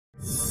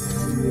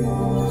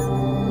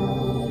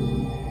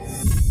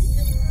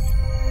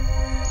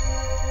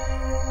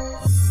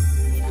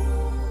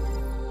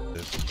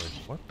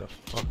What the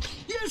fuck?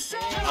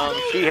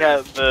 She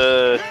has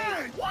the.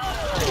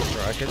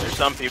 Rocket? There's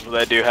some people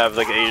that do have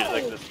like age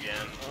like this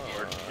again.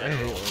 I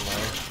hate when my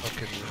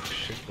fucking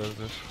shit does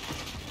this.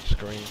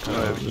 Screen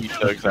cut. He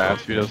Doug's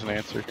ass if he doesn't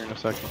answer here in a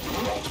second.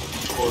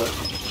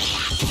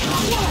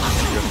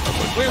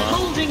 We're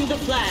holding the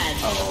flag.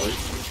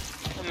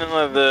 And then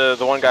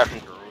the one guy from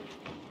Peru.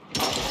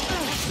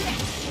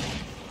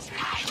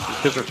 These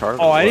kids are retarded.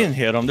 Oh, I didn't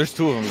hit him. There's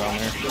two of them down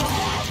there.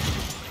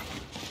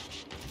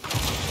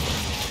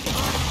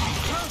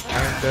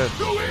 I'm dead.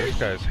 This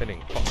guy's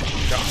hitting fucking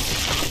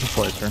shots.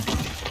 Poison.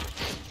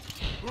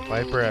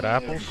 Viper at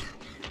apples.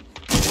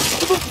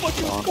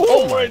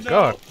 Oh my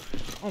God.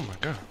 Oh my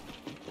god.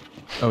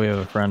 Oh, we have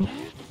a friend.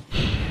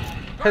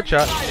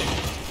 Headshot.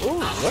 Ooh,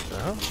 what the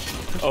hell?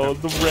 Oh,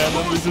 the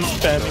random is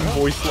just spamming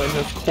voice line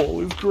as Cole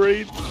is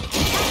great. I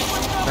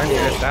need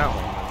to hit that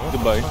one.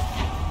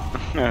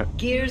 Goodbye.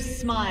 Gears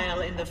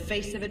smile in the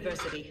face of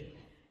adversity.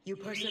 You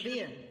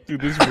persevere.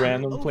 Dude, this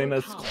random playing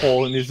as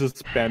Cole and he's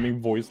just spamming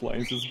voice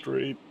lines is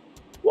great.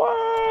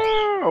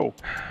 Whoa!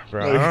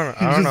 Bro,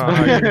 I don't know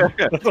how you,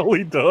 That's all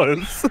he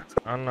does.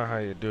 I don't know how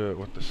you do it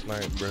with the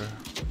snipe, bro.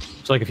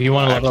 It's like if you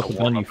want to level up a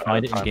gun, you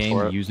find it in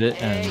game, use it,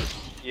 and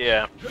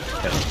Yeah.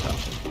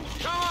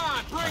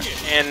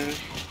 And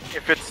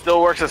if it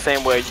still works the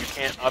same way, you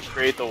can't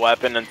upgrade the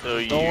weapon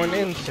until you Going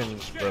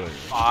incense, brother.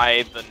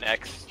 buy the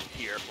next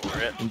tier for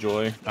it.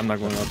 Enjoy. I'm not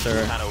going up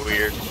there. Kind of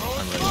weird.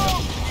 I'm ready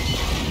now.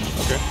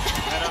 Okay.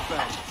 Not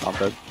dead. I'm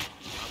gonna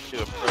do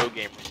a pro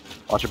game.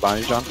 Watch it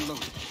behind you, John.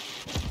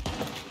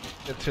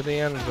 Get to the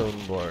end zone,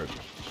 board.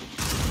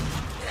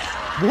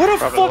 What a Probably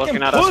fucking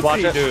looking at us,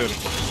 watch pussy, it. dude.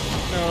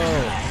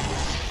 No.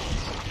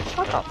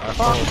 The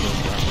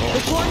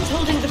Thorns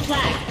holding the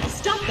flag.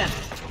 Stop them.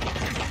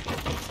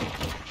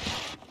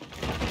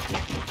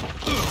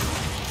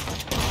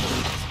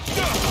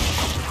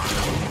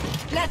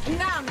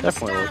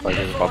 Definitely looks like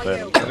it's about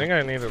that. I think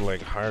I need to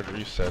like hard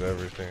reset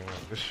everything.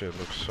 This shit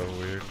looks so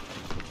weird.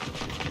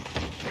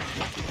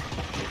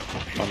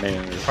 I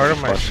mean, Part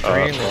of my plus,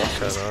 screen is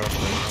set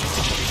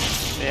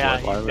off. Yeah, Why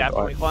he's would-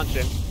 definitely why-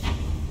 clenching.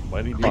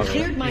 Why did he do I that?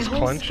 cleared my He's whole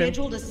clenching?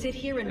 schedule to sit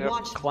here and Yep,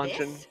 watch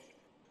clenching. this.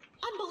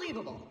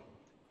 Unbelievable.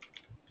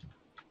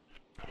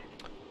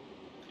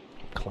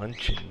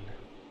 Clenching.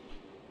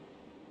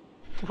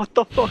 What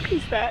the fuck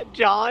is that,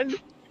 John?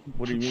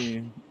 What do you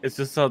mean? It's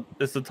just a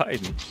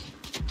Titan.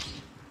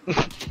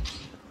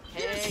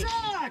 Hey,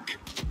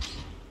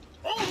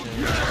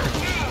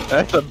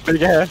 That's a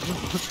big ass.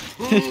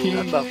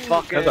 That's a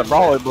fucking. That's a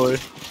brawler boy.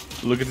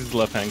 Look at his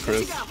left hand,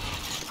 Chris.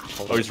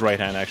 Or his right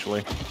hand,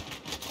 actually.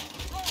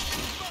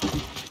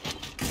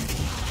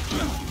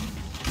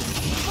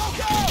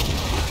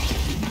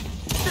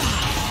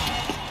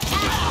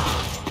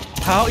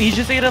 How? He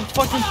just ate a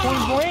fucking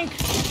point blank?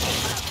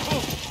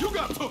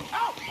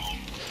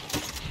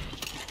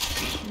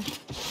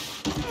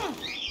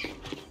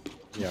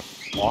 Yeah,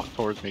 walk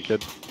towards me,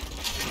 kid.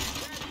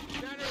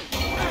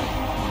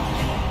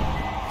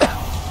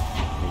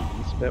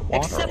 Spit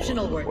water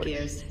exceptional all over the work,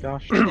 place. Gears.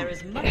 Gosh. There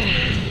is much more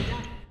to be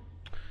done.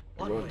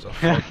 Everyone's Onward.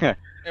 a fuck.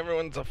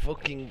 Everyone's a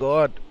fucking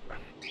god.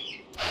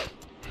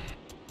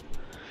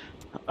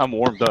 I'm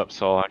warmed up,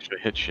 so I'll actually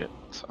hit shit.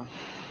 So.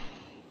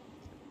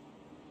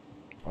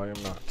 I am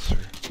not, sir.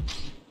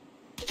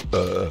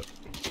 Poo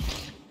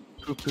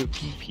poo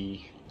pee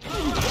pee.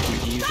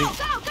 Easy.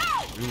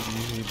 Dude,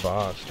 easy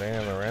boss.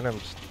 Damn, the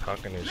random's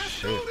talking his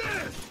shit.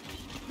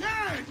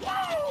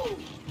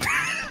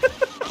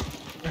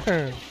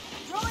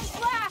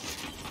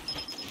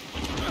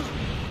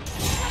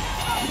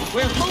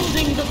 We're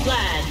holding the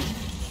flag.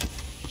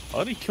 How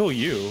did he kill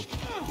you?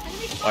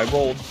 I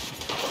rolled.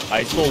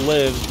 I still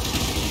live.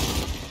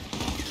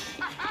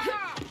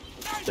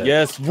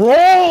 Yes,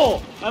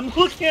 roll! I'm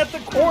looking at the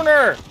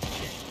corner!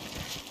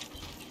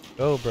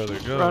 Go, brother,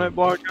 go. Run it,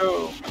 boy,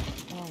 go!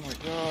 Oh my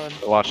god.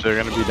 Watch, they're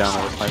gonna be down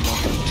there with my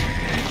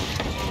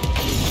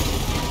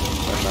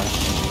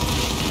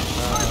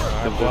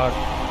I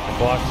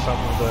blocked some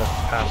of the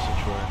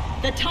passageway.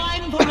 The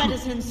time for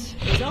reticence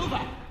is over.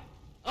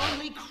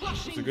 Only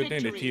crushing It's a good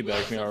thing they victory will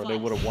teabagged me or they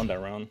suffice. would have won that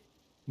round.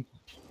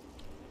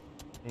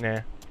 Nah.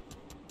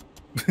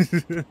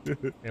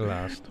 They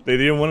lost. They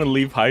didn't want to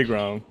leave high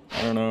ground.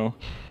 I don't know.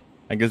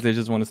 I guess they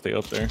just want to stay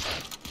up there.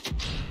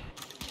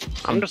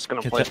 I'm just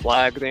gonna play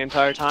flag the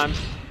entire time.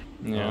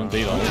 Yeah,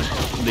 they don't.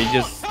 They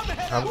just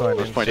I'm going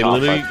in. they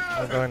literally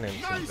I'm going in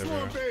since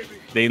everyone.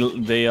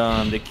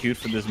 they queued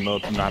for this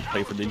mode to not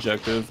play for the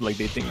objective. Like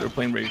they think they're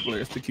playing regular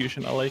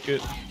execution. I like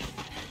it.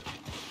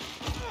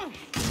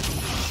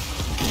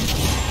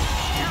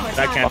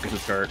 That can't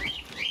is hurt.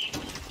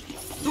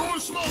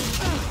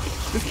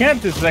 This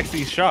can't deflect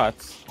these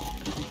shots.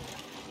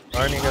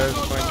 Aren't you guys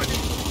flanking?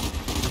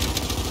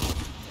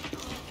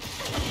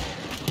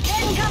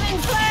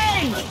 Incoming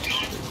flame!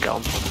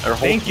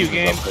 Thank you,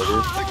 game.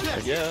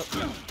 Yeah.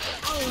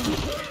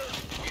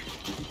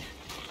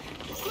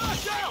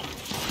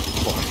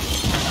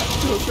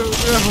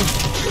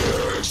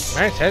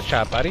 Nice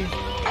headshot, buddy.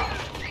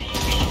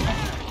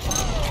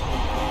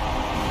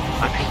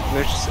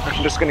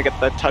 I'm just gonna get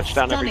the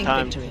touchdown every Stunning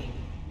time. victory.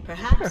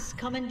 Perhaps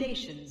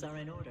commendations are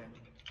in order.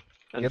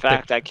 In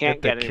fact, I can't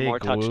get any more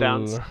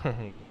touchdowns.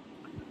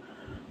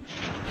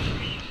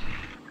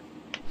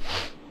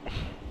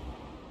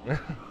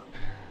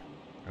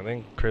 I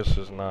think Chris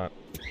is not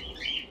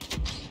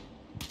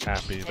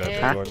happy that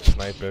they're going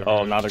sniper.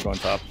 Oh, now they're going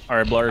top.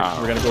 Alright, Blur,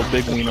 we're gonna go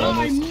big wiener on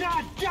this.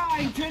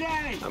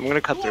 I'm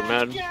gonna cut through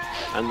mid,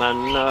 and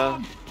then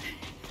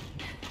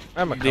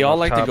They all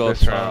like to go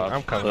this round. top,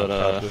 I'm coming but,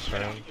 up top this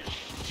round.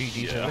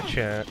 GG's in the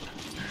chat.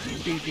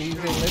 GG's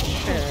in the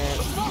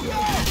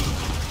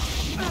chat.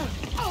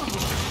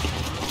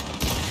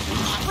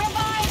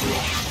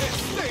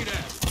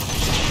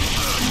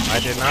 I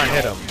did not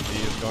hit him.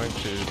 He is going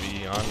to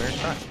be on their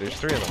side. There's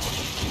 3 of them.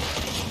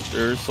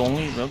 There's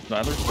only there's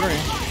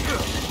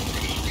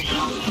 3.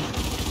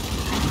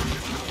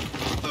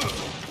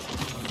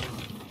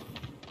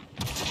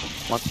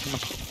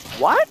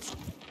 what?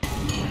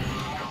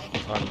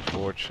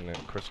 Unfortunate.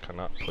 Chris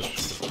cannot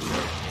push. Weird.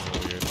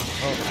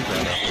 Oh, he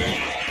got up there.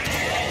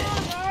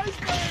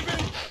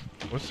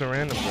 What's the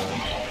random guy?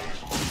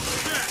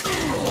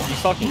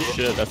 He's talking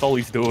shit. That's all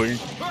he's doing.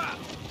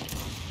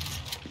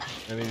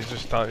 And he's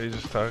just talking,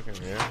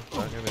 yeah,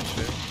 talking and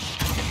shit.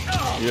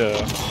 Yeah,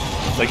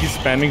 like he's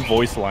spamming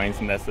voice lines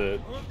and that's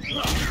it.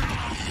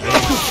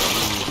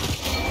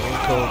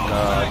 Winkle,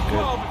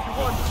 good.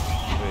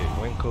 Wait,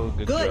 Winkle,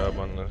 good job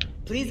on the.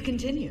 Please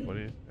continue. What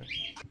do you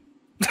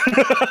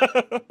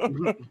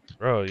think?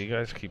 Bro, you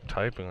guys keep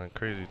typing like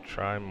crazy.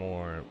 Try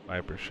more.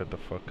 Viper, shut the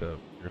fuck up.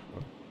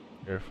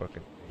 You're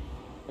fucking.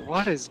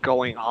 What is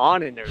going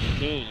on in their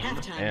team?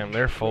 Damn,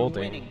 they're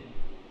folding.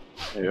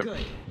 Yep.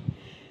 Good.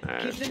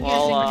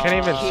 Well, I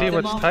can't even see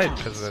what's them typed off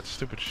because of that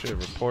stupid shit.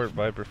 Report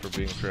Viper for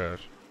being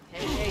trash.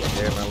 Hey,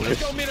 Damn, at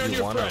least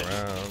you won a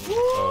round.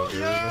 Oh,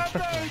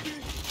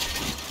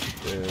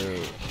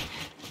 dude.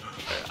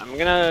 I'm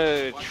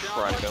gonna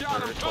try to go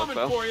for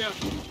Torpo.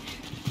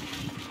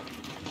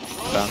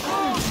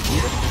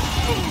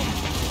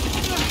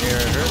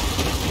 Mirror hurt.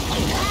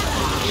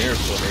 Mirror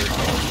footer.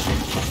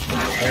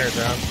 Mirror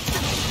down.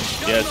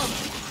 Yes,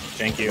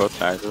 thank you. Both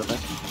sides of it.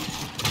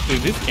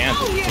 Dude, this can't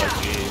be like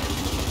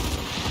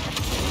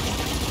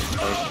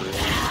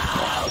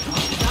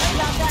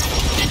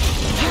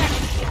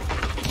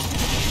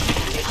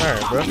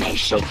Alright, bro.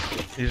 He's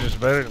just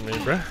better than me,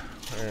 bro.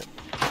 Alright.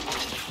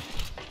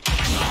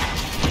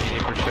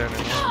 80%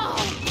 in.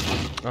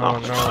 Oh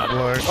no,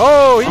 Blur.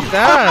 Oh, he's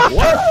ass!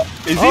 What?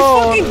 Is he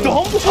fucking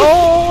dumb?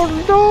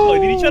 Oh no! Oh,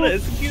 did he try to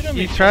execute him?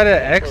 He tried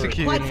to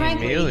execute Quite me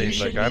frankly, melee. you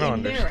should Like, I be don't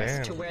embarrassed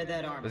understand. to wear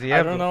that armor. Does he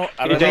have? I don't know.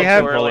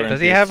 Does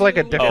he have like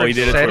a different Oh, he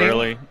did it setting? too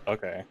early.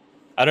 Okay.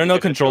 I don't know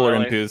controller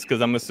early. impus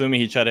because I'm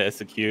assuming he tried to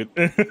execute.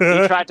 He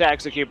tried to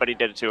execute, but he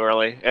did it too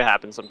early. It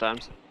happens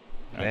sometimes.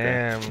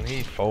 Damn,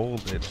 he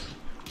folded.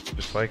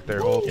 Just like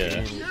their whole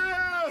Yeah. team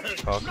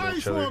talking to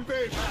each other.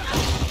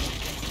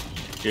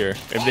 Here,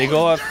 if they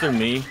go after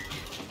me,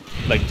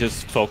 like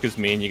just focus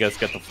me and you guys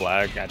get the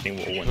flag, I think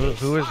we'll win this.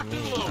 Who is me?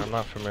 I'm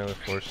not familiar with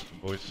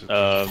voices.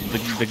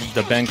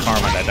 The Ben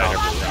Karma that died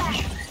every round.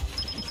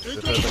 This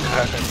is the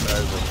guy that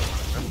dies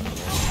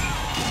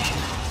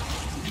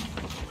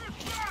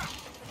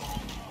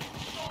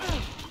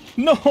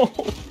No!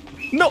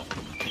 No!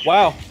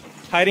 Wow.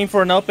 Hiding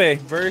for an up A.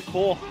 Very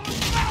cool.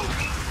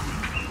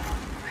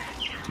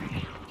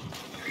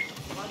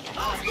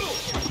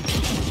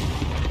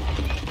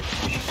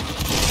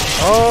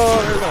 Oh,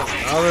 there's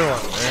another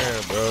one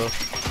there, bro.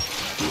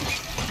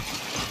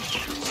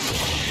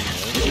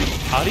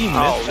 How do you miss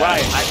Oh, that?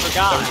 right. I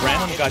forgot. The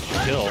random got you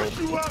killed.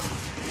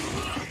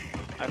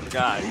 I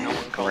forgot. No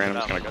one called it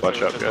Random's up. gonna I guess clutch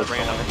it was up, just a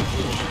guys. random.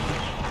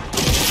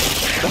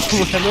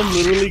 The random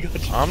literally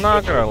got you. I'm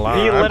not gonna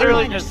lie. He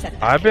literally just.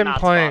 I've been cannot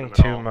playing spot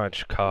him at too all.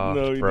 much COD,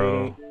 No, you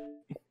bro.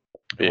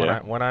 Yeah.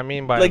 What I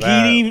mean by Like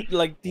that, he didn't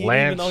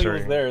even know he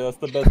was Lancer. there. That's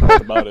the best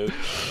part about it.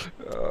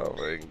 oh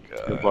my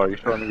Good god. ball. You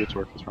still let me get to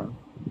work this round.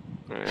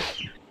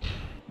 Alright.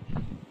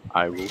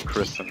 I will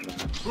christen them.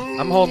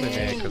 I'm holding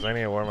it because I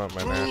need to warm up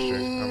my master.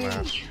 I'm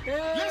master.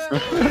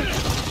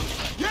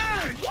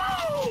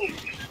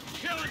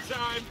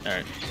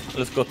 Alright,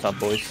 let's go top,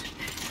 boys.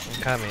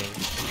 I'm coming.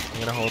 I'm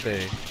gonna hold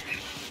A.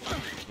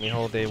 Let me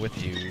hold A with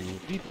you.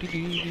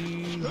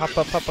 Hop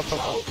up, hop up, hop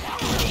up.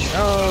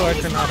 No, I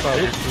couldn't hop up.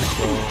 It's too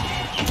slow.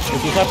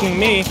 This is happening to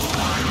me.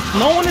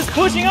 No one is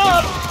pushing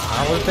up!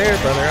 I was there,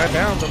 brother. I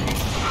downed him.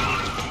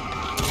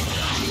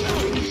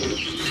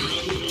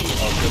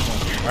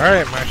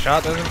 Alright, my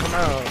shot doesn't come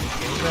out.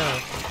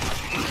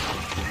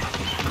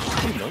 I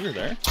didn't know you're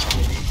there.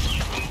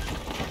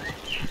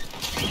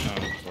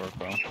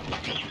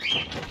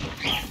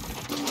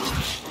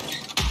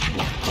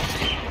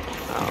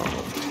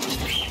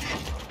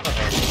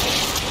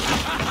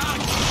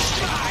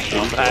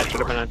 That should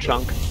have been a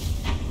chunk.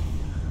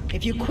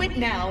 If you quit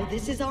now,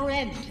 this is our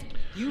end.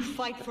 You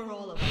fight for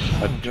all of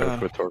us. I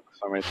choked with Torque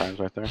so many times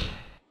right there.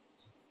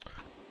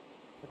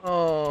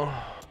 Oh.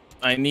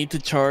 I need to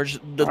charge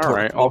the All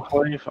right, torque.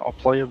 I'll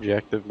play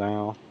objective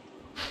now.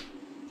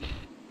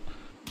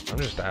 I'm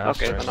just ass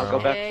Okay, right then I'll now. go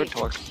back for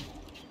torque.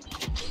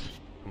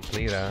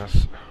 Complete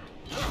ass.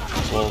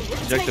 Well,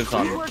 objective's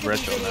on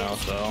retro now,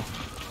 so.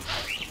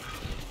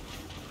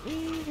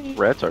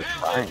 Reds are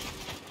trying.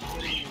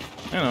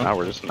 I know. Now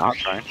we're just not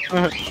trying.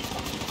 I'm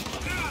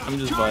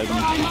just vibing.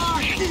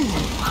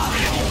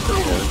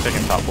 Yeah, they're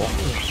taking top ball.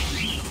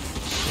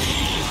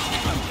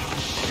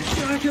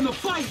 Back in the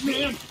fight,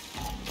 man.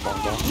 Long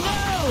ball.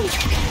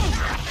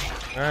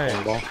 Alright,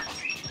 Long ball.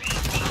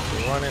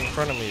 run in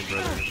front of me,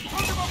 brother.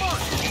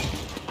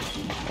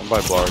 One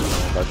by bar,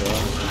 one by door.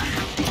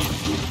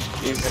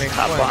 He's Getting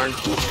top barn.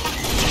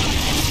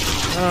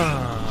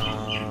 Oh.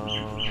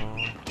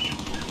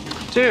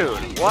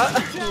 Dude, what?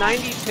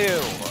 92.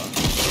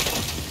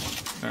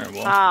 Alright,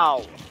 well.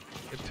 Ow.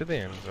 Get to the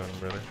end zone,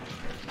 brother.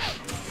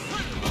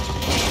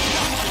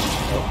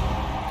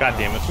 God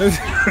damn it.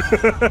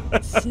 Snuffed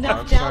That's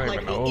not out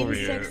like even the over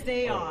insects yet.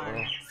 they Oh, are.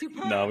 oh.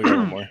 Superb. No, we got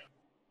one more.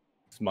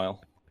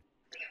 Smile.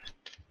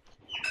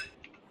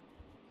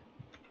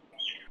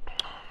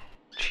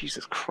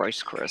 Jesus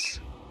Christ, Chris.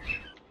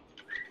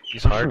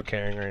 He's hard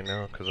carrying right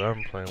now because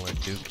I'm playing like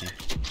Dookie.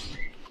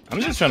 I'm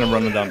just trying to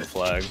run him down the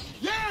flag.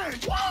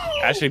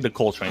 Actually, the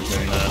Coltrane's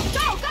doing that.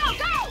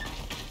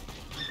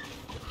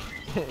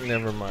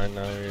 Never mind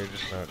now, you're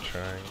just not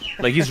trying.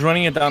 Like, he's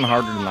running it down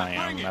harder than I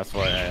am. That's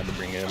why I had to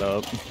bring it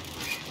up.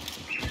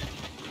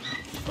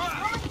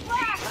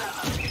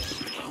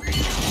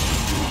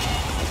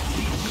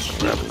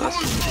 Grabbing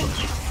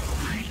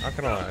this. Not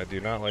gonna lie, I do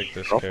not like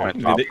this I'll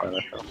find character. top Did by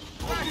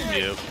the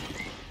Yep.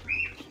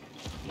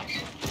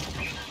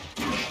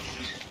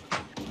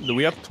 Do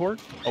we have torque?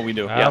 Oh, we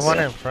do. I have one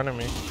in front of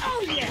me.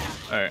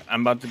 Alright,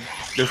 I'm about to.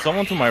 There's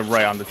someone to my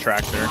right on the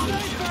tractor.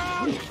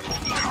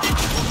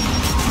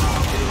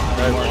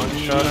 Guys, one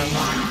shot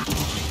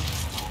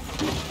him.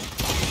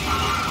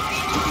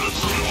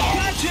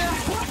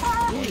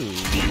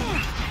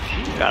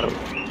 Got him.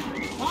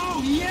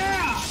 Oh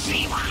yeah!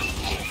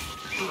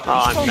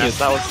 Oh, I missed.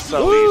 That was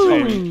so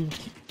easy.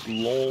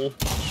 Lol.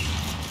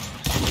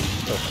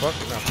 The fuck?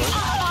 Not funny.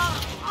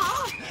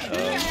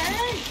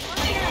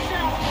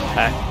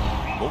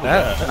 What was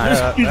That- that?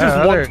 that- He that just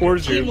other- walked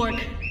towards you. Teamwork.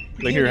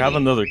 Like, here, have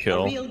another A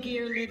kill. real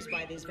gear lives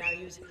by these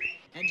values,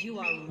 and you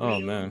are real Oh,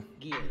 man.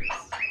 gears.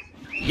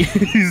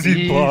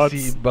 Easy bots.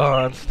 Easy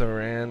bots to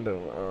random.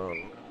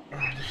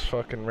 This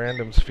fucking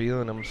random's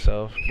feeling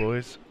himself,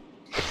 boys.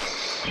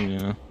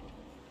 Yeah.